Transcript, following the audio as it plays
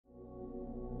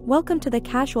Welcome to the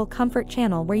Casual Comfort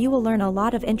channel, where you will learn a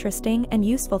lot of interesting and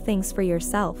useful things for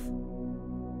yourself.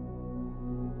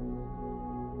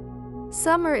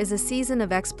 Summer is a season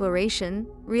of exploration,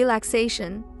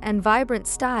 relaxation, and vibrant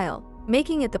style,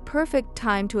 making it the perfect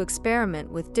time to experiment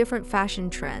with different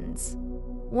fashion trends.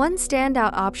 One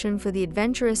standout option for the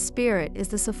adventurous spirit is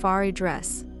the safari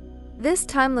dress. This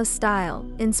timeless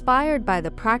style, inspired by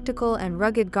the practical and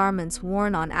rugged garments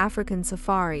worn on African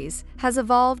safaris, has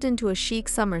evolved into a chic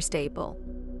summer staple.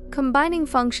 Combining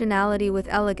functionality with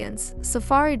elegance,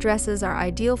 safari dresses are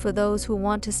ideal for those who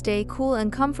want to stay cool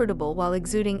and comfortable while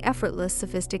exuding effortless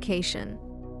sophistication.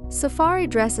 Safari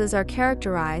dresses are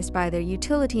characterized by their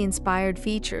utility-inspired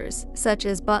features, such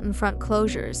as button front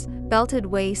closures, belted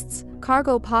waists,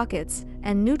 cargo pockets,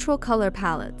 and neutral color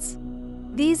palettes.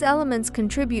 These elements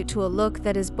contribute to a look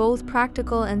that is both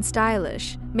practical and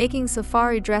stylish, making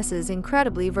safari dresses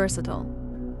incredibly versatile.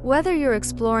 Whether you're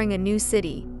exploring a new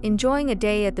city, enjoying a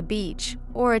day at the beach,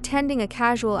 or attending a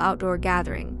casual outdoor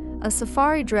gathering, a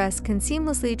safari dress can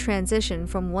seamlessly transition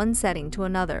from one setting to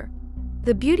another.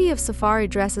 The beauty of safari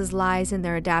dresses lies in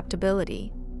their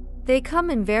adaptability. They come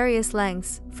in various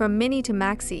lengths, from mini to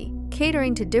maxi,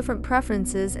 catering to different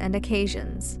preferences and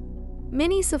occasions.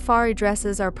 Mini safari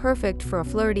dresses are perfect for a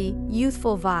flirty,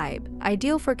 youthful vibe,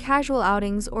 ideal for casual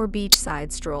outings or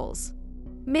beachside strolls.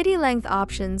 Midi-length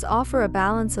options offer a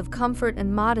balance of comfort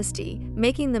and modesty,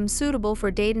 making them suitable for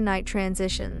day-to-night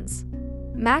transitions.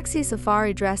 Maxi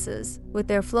safari dresses, with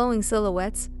their flowing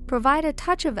silhouettes, provide a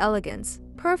touch of elegance,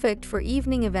 perfect for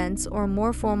evening events or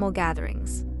more formal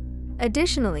gatherings.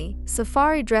 Additionally,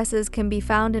 safari dresses can be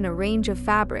found in a range of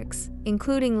fabrics,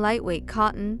 including lightweight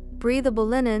cotton, breathable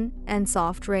linen, and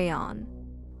soft rayon.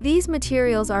 These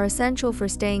materials are essential for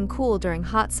staying cool during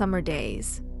hot summer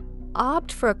days.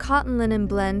 Opt for a cotton linen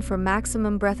blend for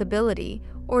maximum breathability,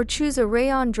 or choose a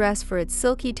rayon dress for its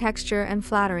silky texture and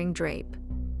flattering drape.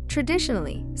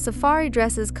 Traditionally, safari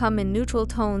dresses come in neutral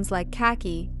tones like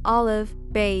khaki, olive,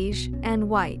 beige, and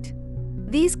white.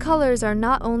 These colors are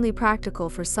not only practical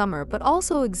for summer but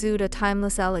also exude a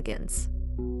timeless elegance.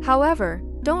 However,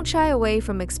 don't shy away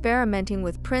from experimenting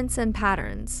with prints and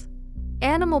patterns.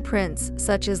 Animal prints,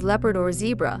 such as leopard or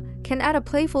zebra, can add a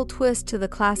playful twist to the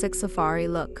classic safari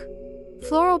look.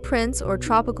 Floral prints or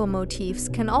tropical motifs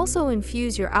can also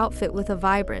infuse your outfit with a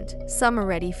vibrant,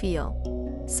 summer-ready feel.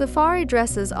 Safari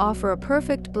dresses offer a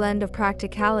perfect blend of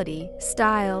practicality,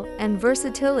 style, and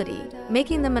versatility,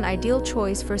 making them an ideal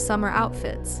choice for summer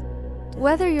outfits.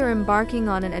 Whether you're embarking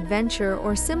on an adventure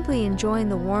or simply enjoying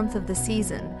the warmth of the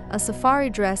season, a safari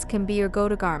dress can be your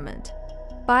go-to garment.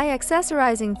 By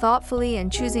accessorizing thoughtfully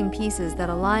and choosing pieces that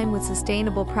align with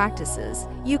sustainable practices,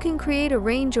 you can create a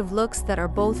range of looks that are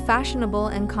both fashionable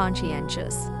and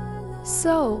conscientious.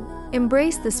 So,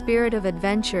 embrace the spirit of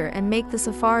adventure and make the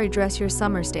safari dress your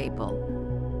summer staple.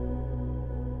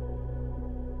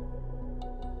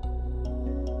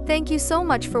 Thank you so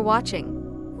much for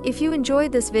watching. If you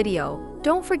enjoyed this video,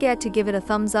 don't forget to give it a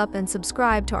thumbs up and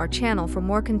subscribe to our channel for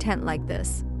more content like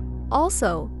this.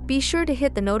 Also, be sure to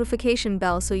hit the notification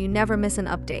bell so you never miss an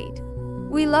update.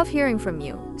 We love hearing from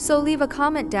you, so leave a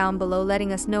comment down below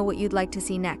letting us know what you'd like to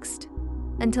see next.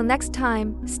 Until next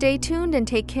time, stay tuned and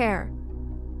take care.